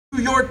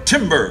Your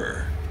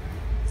timber.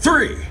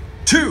 3,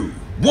 2,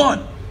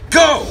 1,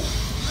 go!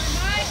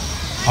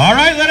 All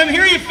right, let them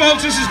hear you,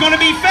 folks. This is going to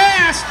be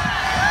fast.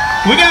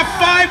 We got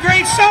 5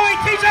 great sewing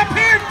teams up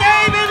here.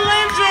 Dave and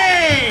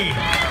Lindsay.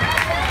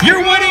 You're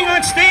winning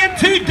on stand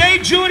 2.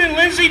 Dave Jewett and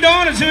Lindsay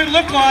Dawn is who it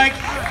looked like.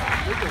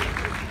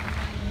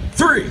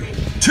 3,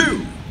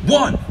 2,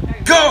 1,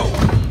 go!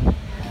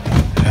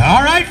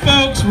 All right,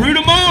 folks, root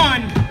them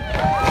on.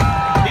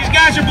 These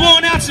guys are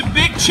blowing out some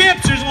big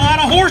chips. There's a lot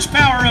of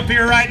horsepower up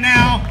here right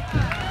now.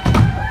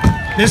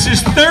 This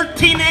is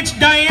 13-inch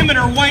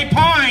diameter white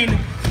pine.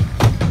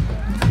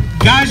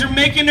 Guys are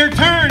making their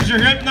turns.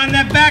 They're hitting on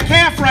that back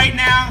half right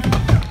now.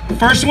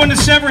 First one to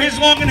sever his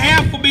log in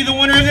half will be the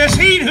winner of this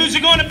heat. Who's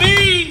it going to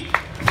be?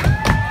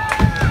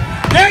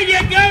 There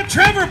you go.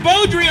 Trevor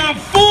Beaudry on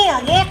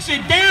 4. Walks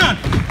it down.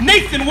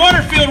 Nathan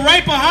Waterfield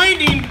right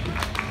behind him.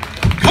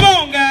 Come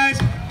on, guys.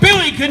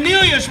 Billy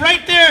Cornelius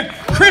right there.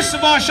 Chris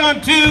Savash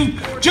on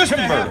 2. Just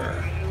timber.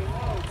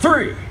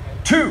 3,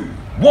 2,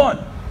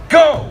 1,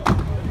 go!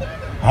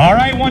 All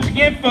right, once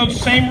again, folks,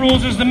 same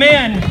rules as the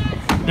men.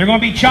 They're going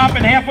to be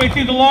chopping halfway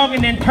through the log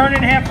and then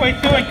turning halfway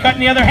through and cutting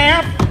the other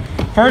half.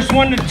 First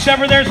one to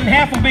sever theirs in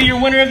half will be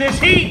your winner of this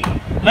heat.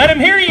 Let them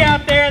hear you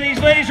out there. These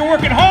ladies are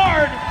working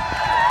hard.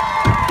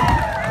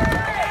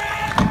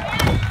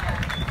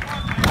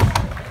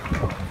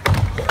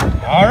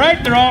 All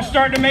right, they're all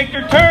starting to make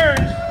their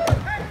turns.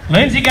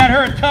 Lindsay got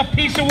her a tough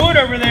piece of wood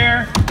over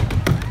there.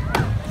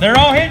 They're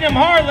all hitting them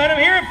hard. Let them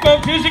hear it,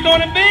 folks. Who's it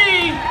going to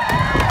be?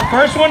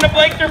 First one to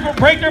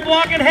break their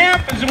block in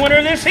half is the winner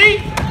of this heat.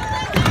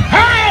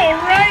 Oh,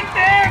 right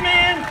there,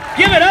 man.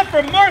 Give it up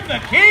for Martha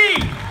Key.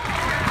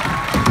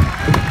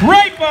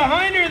 Right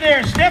behind her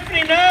there,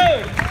 Stephanie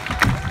Nose.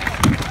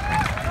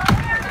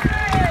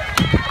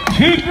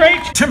 2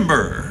 great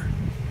timber.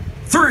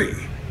 3,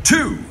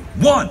 2,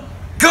 1,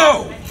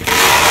 go!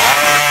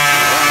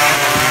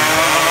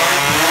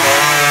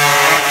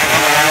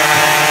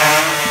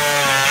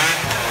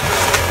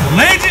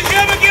 Ladies and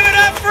gentlemen, give it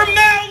up for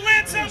Mel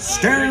Linson.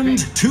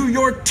 Stand to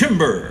your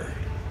timber.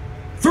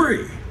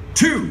 3,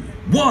 2,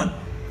 1,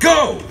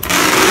 go!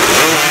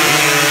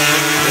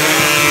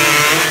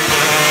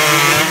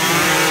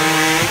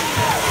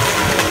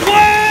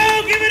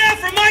 Whoa! Give it up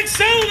for Mike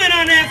Sullivan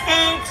on that,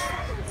 folks.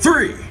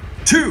 3,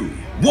 2,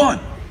 1,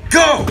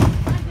 go!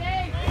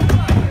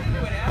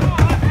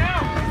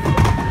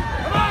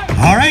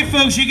 All right,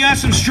 folks, you got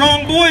some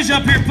strong boys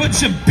up here putting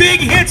some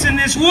big hits in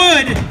this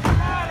wood.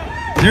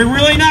 They're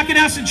really knocking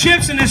out some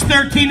chips in this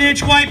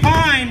 13-inch white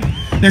pine.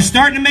 They're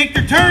starting to make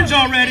their turns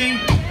already.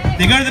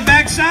 They go to the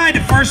back side.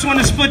 The first one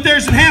to split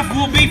theirs in half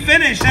will be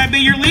finished. That'll be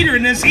your leader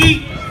in this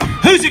heat.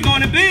 Who's it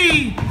going to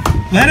be?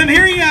 Let them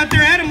hear you out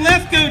there. Adam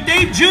Lefko,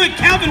 Dave Jewett,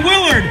 Calvin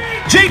Willard,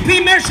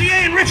 J.P. Mercier,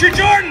 and Richard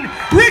Jordan.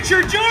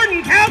 Richard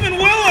Jordan, Calvin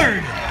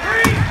Willard.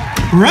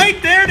 Right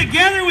there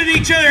together with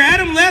each other.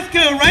 Adam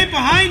Lefko right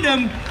behind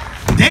them.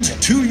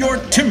 To your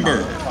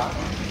timber.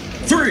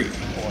 3,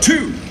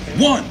 2,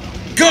 1,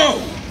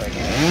 go!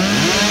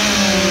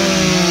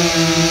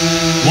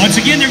 Once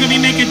again, they're going to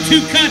be making 2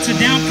 cuts, a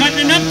down cut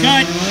and an up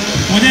cut,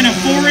 within a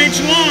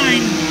 4-inch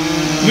line.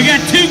 We got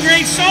 2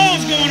 great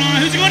saws going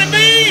on. Who's it going to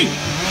be?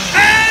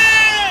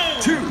 Oh!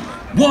 2,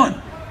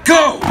 1,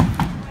 go!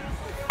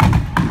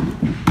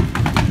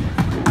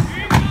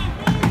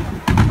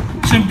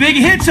 Some big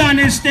hits on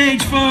this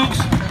stage, folks.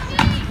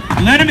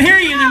 Let them hear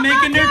you. They're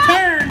making their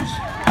turns.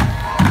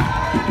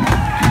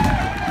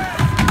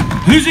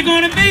 Who's it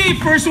going to be?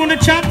 First one to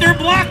chop their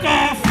block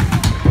off.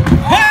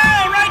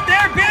 Oh, right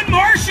there, Ben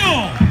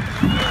Marshall.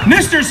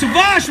 Mr.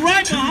 Savage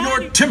right behind.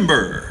 To your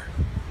timber.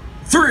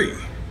 3,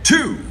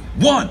 2,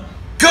 1,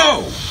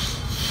 go!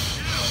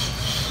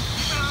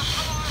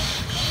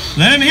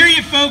 Let them hear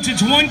you, folks.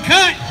 It's 1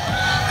 cut.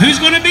 Who's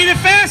going to be the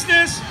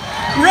fastest?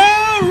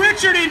 Roe,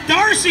 Richard, and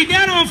Darcy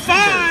down on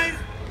 5.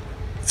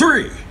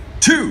 3,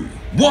 2,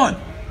 1,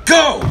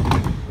 go!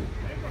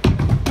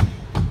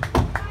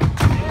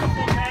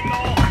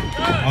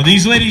 Oh,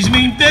 these ladies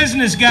mean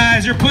business,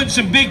 guys. They're putting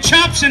some big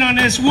chops in on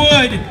this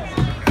wood.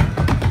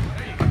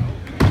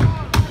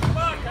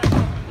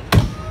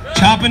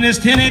 Chopping this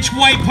 10-inch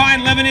white pine,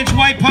 11-inch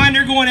white pine.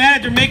 They're going at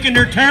it. They're making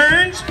their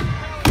turns.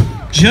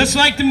 Just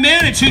like the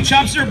men, it's who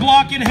chops their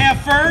block in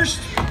half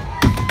first.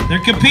 They're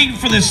competing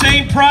for the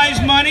same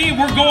prize money.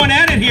 We're going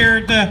at it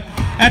here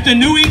at the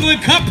New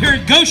England Cup here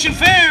at Goshen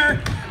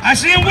Fair. I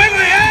see him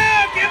wiggling.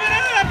 Oh, give it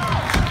up.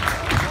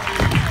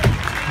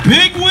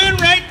 Big win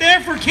right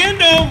there for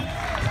Kendall.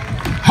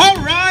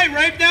 All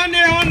right down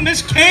there on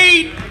Miss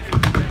Kate.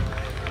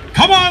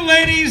 Come on,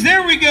 ladies.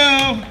 There we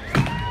go.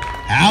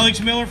 Alex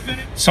Miller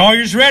finished.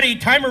 Sawyer's ready.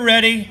 Timer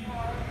ready.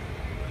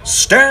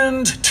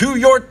 Stand to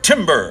your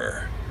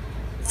timber.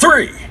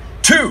 3,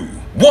 2,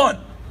 1,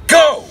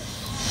 go!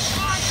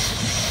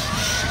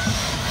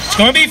 It's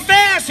going to be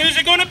fast. Who's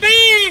it going to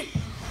be?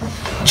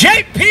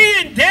 JP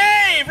and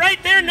Dave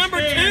right there, number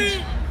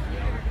 2.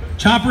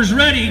 Chopper's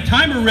ready.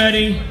 Timer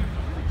ready.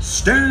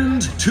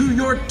 Stand to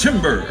your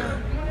timber.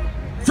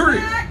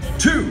 3,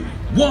 2,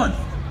 1,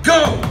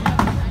 go!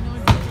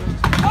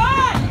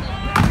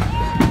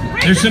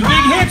 There's some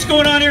big hits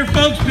going on here,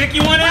 folks. Pick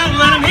you one out and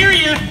let them hear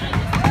you.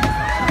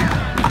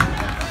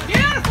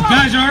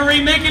 Guys are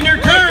already making their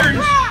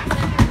turns.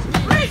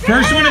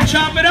 First one to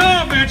chop it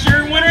off, that's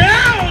your winner.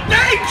 Oh,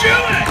 they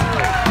drew it!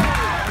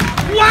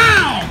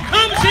 Wow!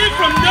 Comes in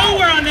from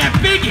nowhere on that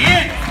big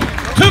hit.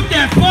 Took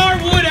that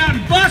far wood out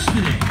and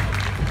busted it.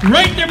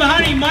 Right there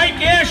behind him, Mike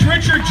Ash,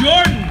 Richard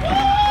Jordan.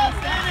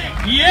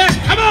 Yes,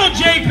 come on,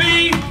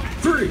 JP!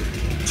 3,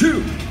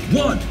 2,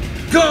 1,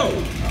 go!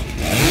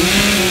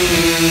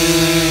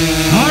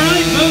 All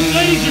right, both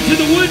ladies are to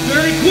the wood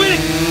very quick.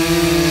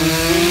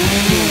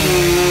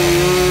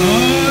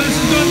 Oh, this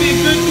is going to be a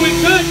good quick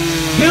cut.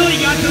 Kelly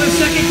got to the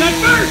second cut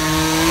first.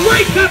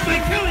 Great cut by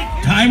Kelly.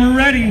 Timer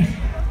ready.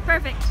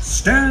 Perfect.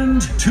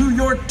 Stand to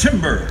your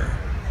timber.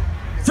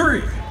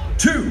 3,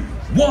 2,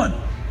 1,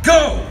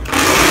 go!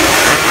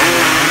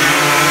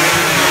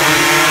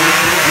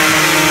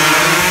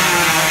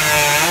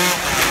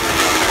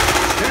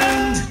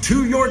 Stand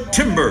to your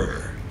timber.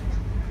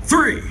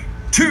 3,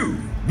 2,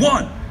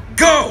 1,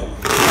 go!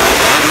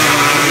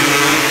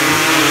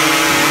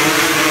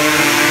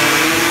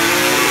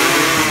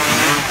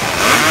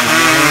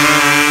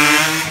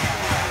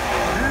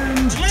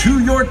 And to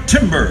your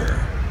timber.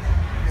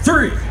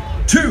 3,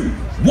 2,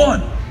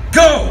 1,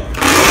 go!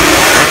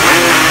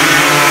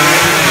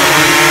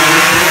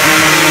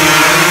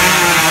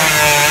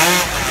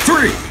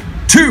 3,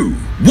 2,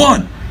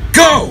 1,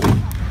 go!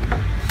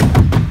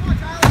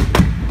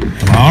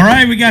 All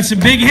right, we got some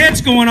big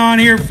hits going on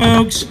here,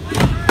 folks.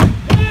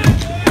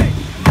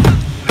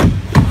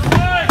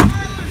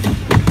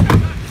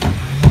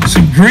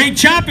 Some great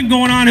chopping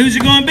going on. Who's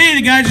it going to be?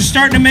 The guys are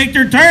starting to make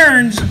their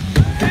turns.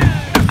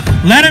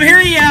 Let them hear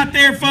you out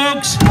there,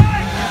 folks.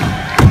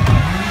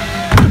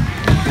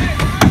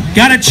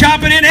 Got to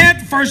chop it in half.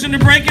 The first one to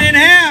break it in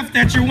half.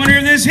 That's your winner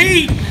of this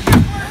heat.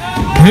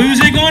 Who's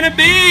it going to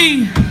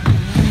be?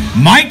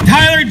 Mike,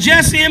 Tyler,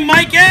 Jesse, and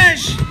Mike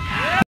Ash.